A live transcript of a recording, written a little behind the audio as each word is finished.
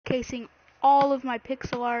showcasing all of my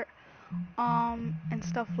pixel art and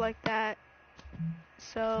stuff like that.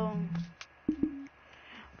 So I'm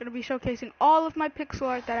gonna be showcasing all of my pixel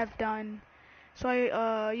art that I've done. So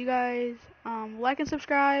you guys like and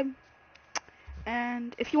subscribe,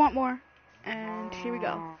 and if you want more. And here we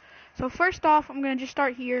go. So first off, I'm gonna just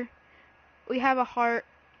start here. We have a heart.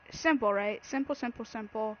 Simple, right? Simple, simple,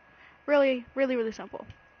 simple. Really, really, really simple.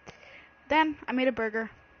 Then I made a burger.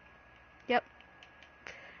 Yep.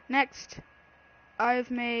 Next,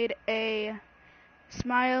 I've made a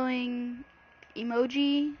smiling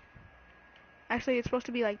emoji. Actually, it's supposed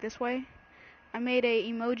to be like this way. I made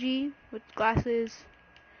a emoji with glasses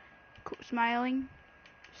smiling.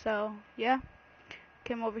 So, yeah.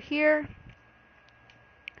 Came over here.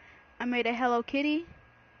 I made a Hello Kitty.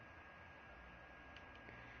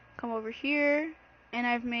 Come over here. And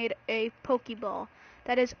I've made a Pokeball.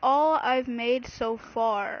 That is all I've made so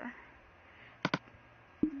far.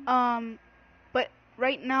 But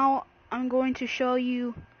right now I'm going to show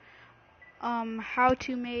you how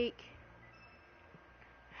to make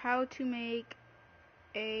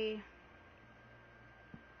a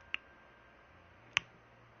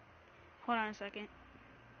hold on a second.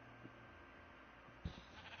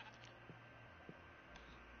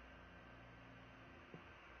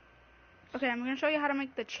 Okay, I'm gonna show you how to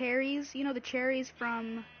make the cherries. You know the cherries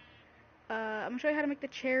from I'm gonna show you how to make the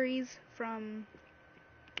cherries from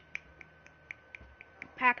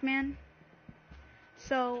Pac-Man.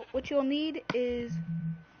 So what you'll need is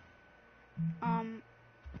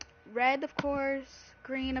red, of course,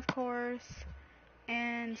 green, of course,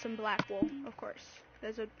 and some black wool, of course.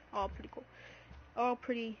 Those are all pretty cool. All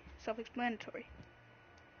pretty self-explanatory.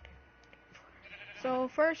 So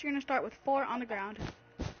first you're gonna start with 4 on the ground.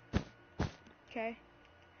 Okay.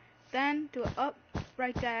 Then do an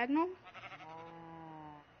upright diagonal.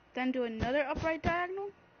 Then do another upright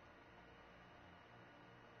diagonal.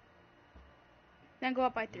 Then go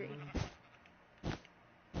up by 3.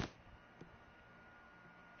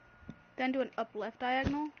 Then do an up left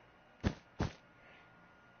diagonal.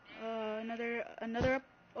 Another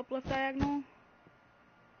up left diagonal.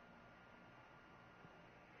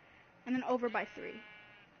 And then over by 3.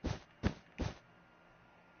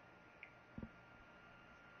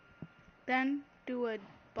 Then do a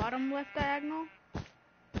bottom left diagonal.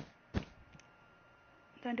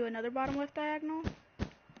 Then do another bottom left diagonal.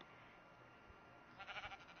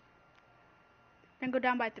 Then go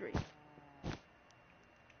down by 3.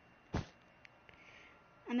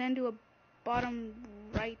 And then do a bottom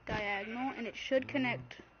right diagonal, and it should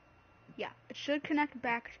connect. Yeah, it should connect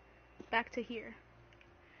back to here.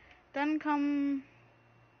 Then come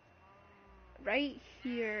right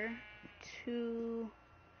here to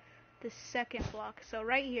the second block. So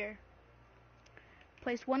right here,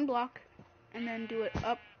 place 1 block, and then do it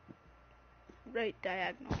up right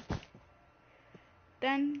diagonal.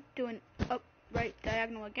 Then do an up right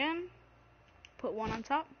diagonal again. Put 1 on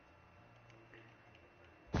top.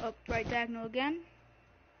 Up right diagonal again.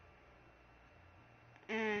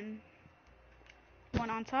 And 1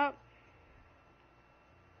 on top.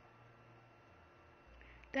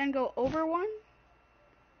 Then go over 1.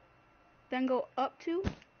 Then go up 2.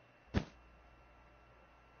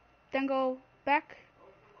 Then go back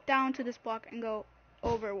down to this block and go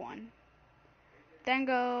over 1. Then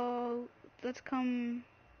go, let's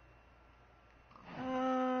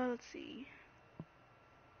see.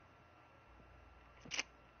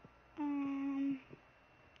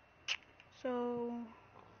 So,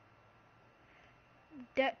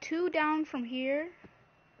 2 down from here,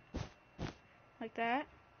 like that,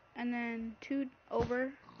 and then 2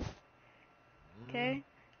 over, okay?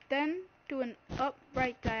 Then do an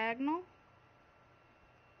upright diagonal.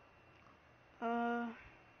 Hold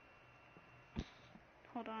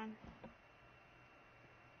on.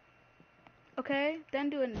 Okay, then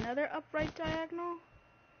do another upright diagonal.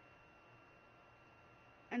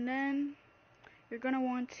 And then you're going to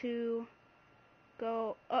want to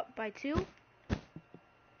go up by 2.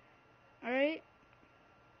 Alright?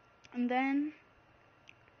 And then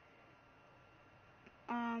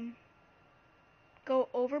go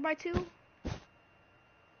over by 2.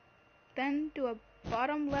 Then do a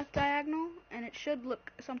bottom left diagonal, and it should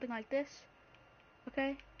look something like this.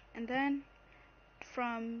 Okay? And then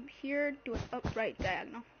from here do an upright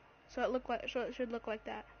diagonal. So it should look like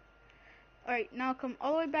that. Alright, now come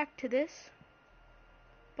all the way back to this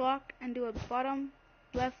block and do a bottom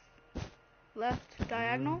left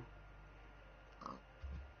diagonal.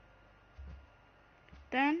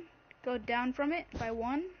 Then go down from it by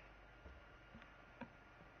 1.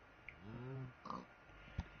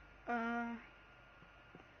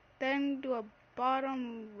 Then do a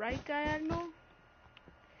bottom right diagonal.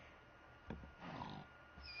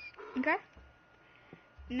 Okay.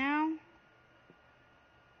 Now,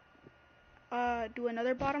 do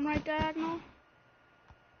another bottom right diagonal.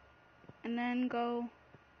 And then go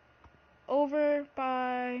over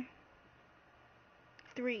by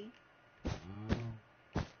 3.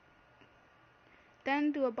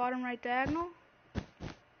 Then do a bottom right diagonal.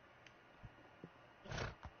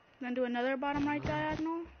 Then do another bottom right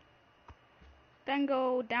diagonal. Then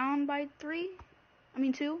go down by 2.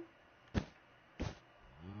 Then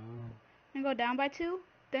go down by 2.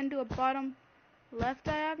 Then do a bottom left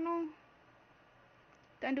diagonal.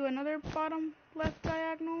 Then do another bottom left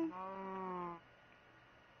diagonal.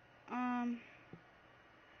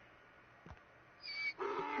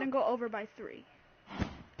 Then go over by 3.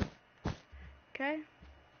 Okay?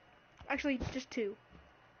 Actually, just 2.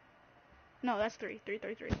 No, that's 3. 3,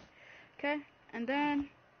 3, 3. Okay? And then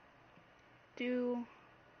do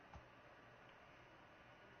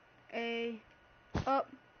a up,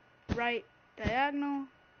 right, diagonal,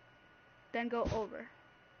 then go over.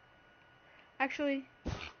 Actually,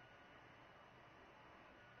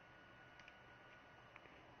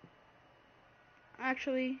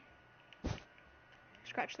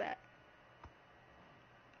 scratch that.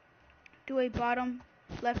 Do a bottom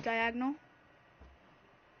left diagonal,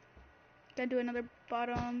 then do another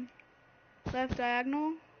bottom left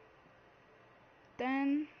diagonal,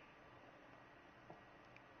 then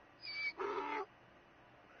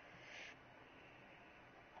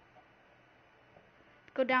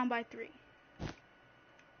go down by 3.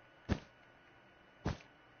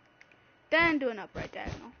 Then do an upright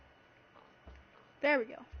diagonal. There we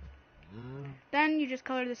go. Then you just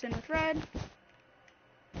color this in with red.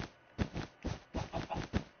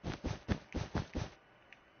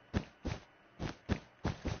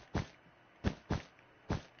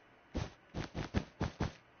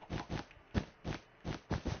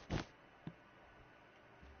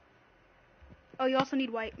 Oh, you also need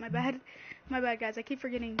white. My bad. My bad, guys. I keep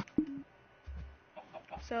forgetting.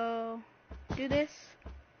 So, do this.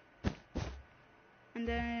 And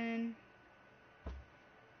then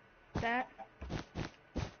that.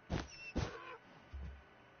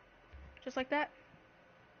 Just like that.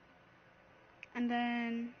 And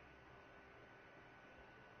then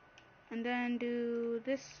do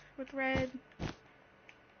this with red.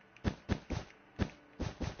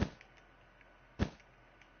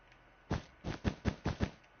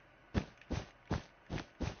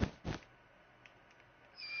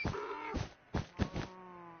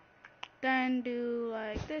 Then do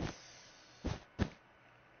like this.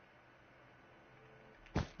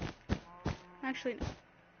 Actually, no.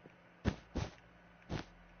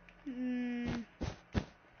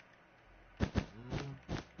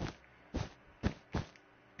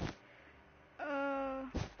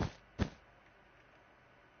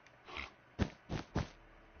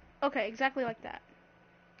 Okay, exactly like that.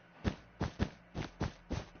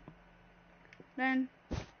 Then,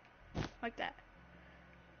 like that.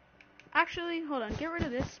 Actually, hold on. Get rid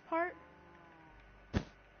of this part.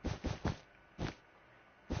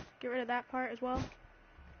 Get rid of that part as well.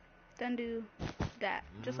 Then do that,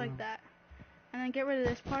 just like that. And then get rid of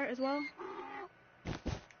this part as well.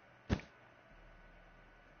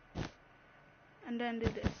 And then do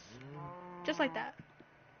this, just like that.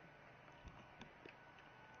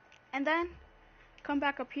 And then come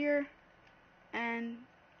back up here and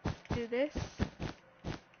do this,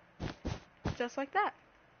 just like that.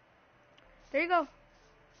 There you go.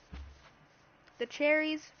 The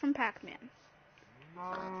cherries from Pac-Man.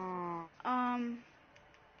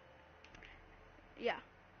 Yeah.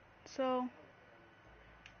 So,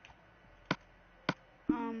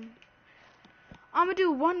 I'm gonna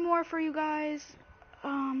do one more for you guys.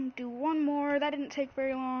 Do one more. That didn't take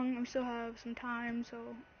very long. I still have some time,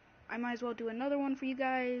 so I might as well do another one for you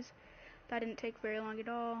guys. That didn't take very long at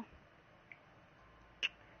all.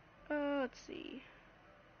 Let's see.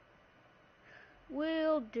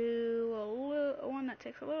 We'll do one that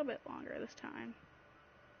takes a little bit longer this time.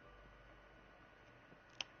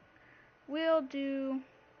 We'll do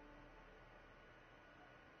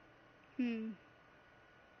I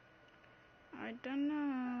don't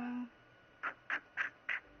know.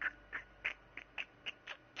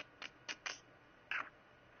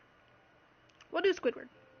 We'll do Squidward.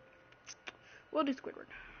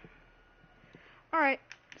 Alright,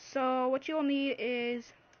 so what you'll need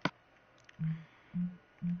is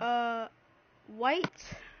white,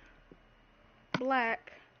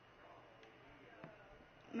 black,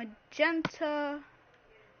 magenta,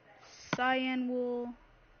 cyan wool,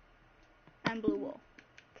 and blue wool.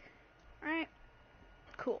 Alright,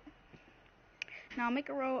 cool. Now make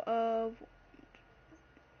a row of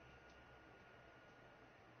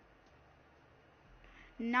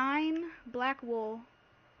 9 black wool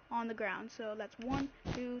on the ground. So that's 1,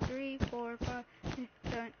 2, 3, 4, 5, 6,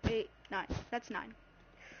 7, 8, 9. That's 9.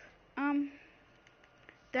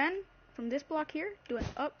 Then from this block here, do an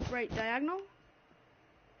upright diagonal.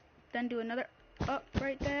 Then do another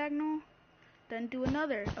upright diagonal. Then do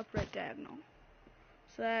another upright diagonal.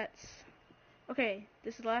 So that's, okay,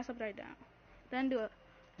 this is the last upright diagonal. Then do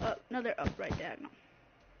another upright diagonal.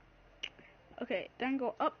 Okay, then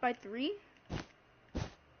go up by 3.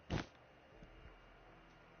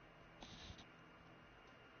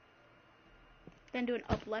 Then do an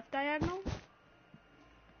up left diagonal.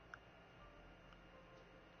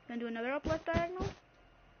 Then do another up left diagonal.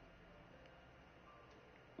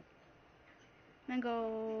 Then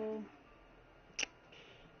go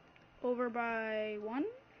over by 1.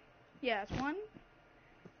 Yeah, it's 1.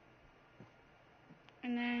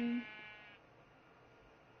 And then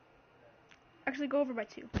actually go over by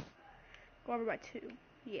 2. Go over by 2.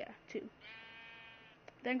 Yeah, 2.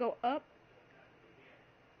 Then go up.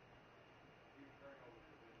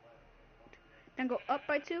 Then go up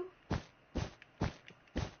by 2.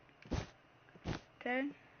 Okay.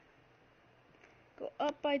 Go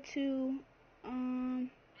up by 2.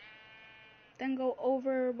 Then go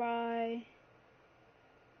over by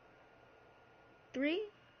 3.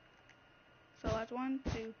 So that's 1,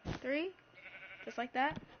 2, 3. Just like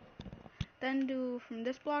that. Then do from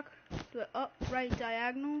this block, do an upright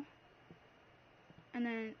diagonal. And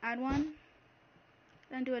then add 1.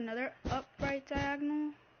 Then do another upright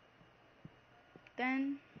diagonal.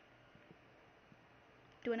 Then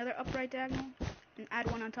do another upright diagonal and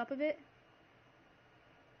add 1 on top of it.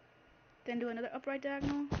 Then do another upright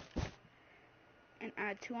diagonal and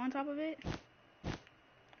add 2 on top of it.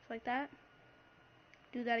 Just like that.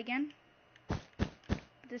 Do that again.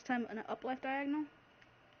 This time an up left diagonal.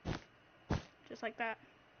 Just like that.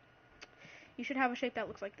 You should have a shape that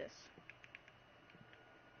looks like this.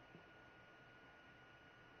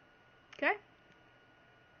 Okay?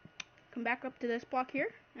 Come back up to this block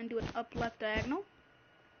here and do an up left diagonal.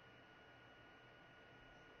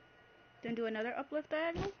 Then do another up left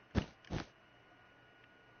diagonal.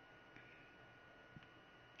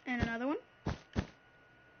 And another one.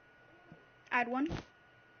 Add 1.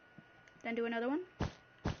 Then do another one.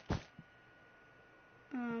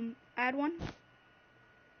 Add 1.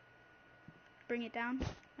 Bring it down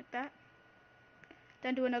like that.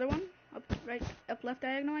 Then do another one. Up left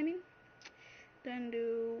diagonal, I mean. Then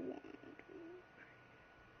do 1.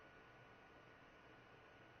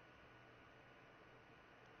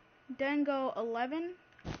 Then go 11.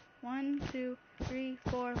 1, 2, 3,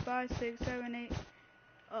 4, 5, 6, 7, 8.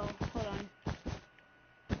 Oh, hold on.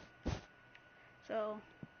 So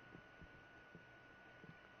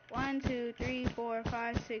 1, 2, 3, 4,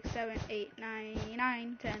 5, 6, 7, 8,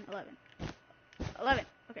 9, 10, 11. 11.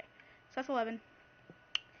 Okay. So that's 11.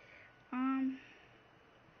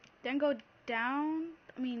 Then go down.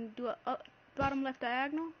 Do a bottom left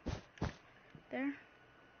diagonal. There.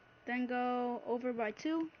 Then go over by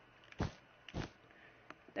 2.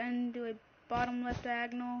 Then do a bottom left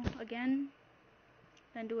diagonal again.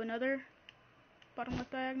 Then do another bottom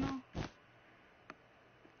left diagonal.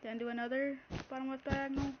 Then do another bottom left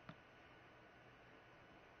diagonal.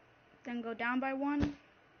 Then go down by 1.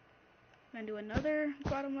 Then do another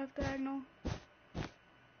bottom left diagonal.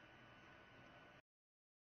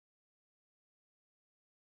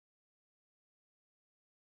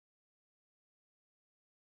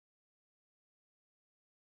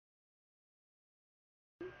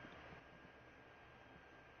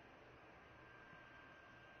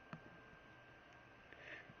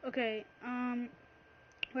 Okay,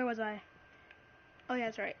 where was I? Oh yeah,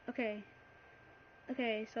 that's right. Okay.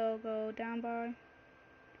 Okay, so go down by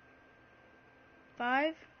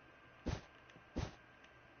 5.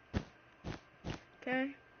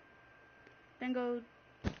 Okay. Then go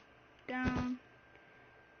down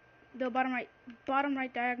the bottom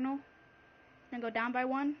right diagonal. Then go down by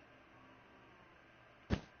 1.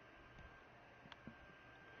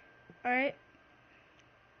 Alright.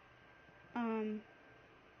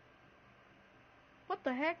 What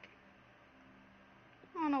the heck?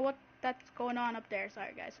 I don't know what that's going on up there.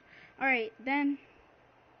 Sorry, guys. Alright, then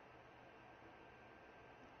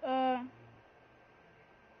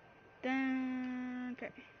okay.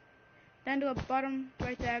 Then do a bottom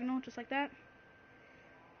right diagonal, just like that.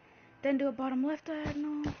 Then do a bottom left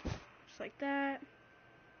diagonal, just like that.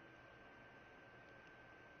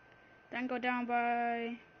 Then go down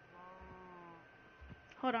by,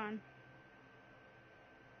 hold on.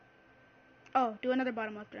 Oh, do another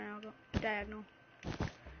bottom left diagonal.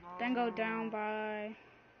 Then go down by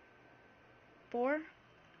 4.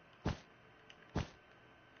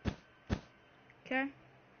 Okay.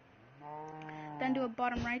 Then do a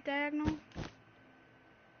bottom right diagonal.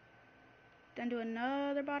 Then do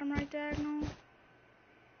another bottom right diagonal.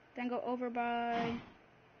 Then go over by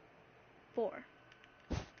 4.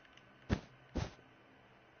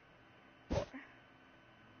 4.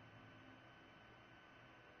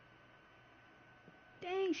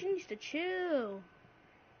 Dang, she needs to chill.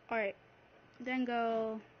 Alright. Then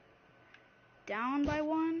go down by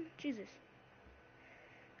 1. Jesus.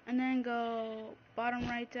 And then go bottom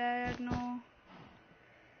right diagonal.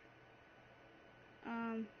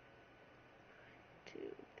 2,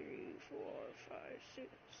 3, 4, 5, 6,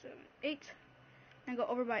 7, 8. Then go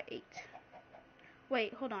over by 8.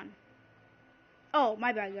 Wait, hold on. Oh,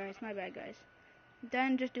 my bad, guys. My bad, guys.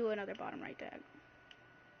 Then just do another bottom right diagonal.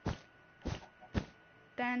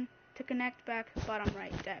 Then to connect back, bottom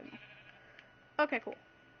right diagonal. Okay, cool.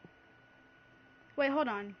 Wait, hold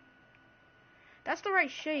on. That's the right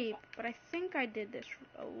shape, but I think I did this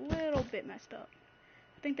a little bit messed up.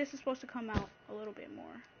 I think this is supposed to come out a little bit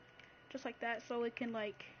more. Just like that, so it can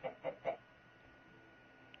like...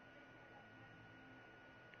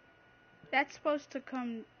 That's supposed to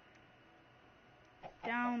come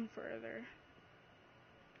down further.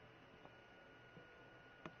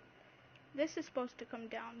 This is supposed to come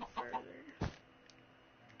down further.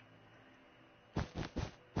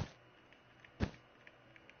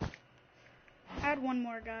 Add one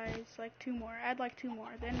more, guys, like 2 more. Add like 2 more,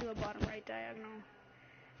 then do a bottom right diagonal.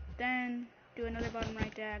 Then do another bottom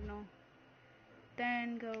right diagonal.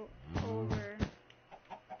 Then go over.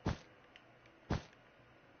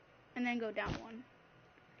 And then go down 1.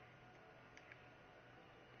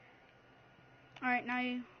 Alright, now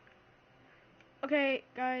you... Okay,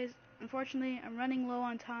 guys, unfortunately, I'm running low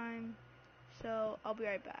on time, so I'll be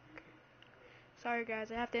right back. Sorry,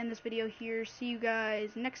 guys, I have to end this video here. See you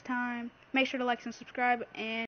guys next time. Make sure to like and subscribe, and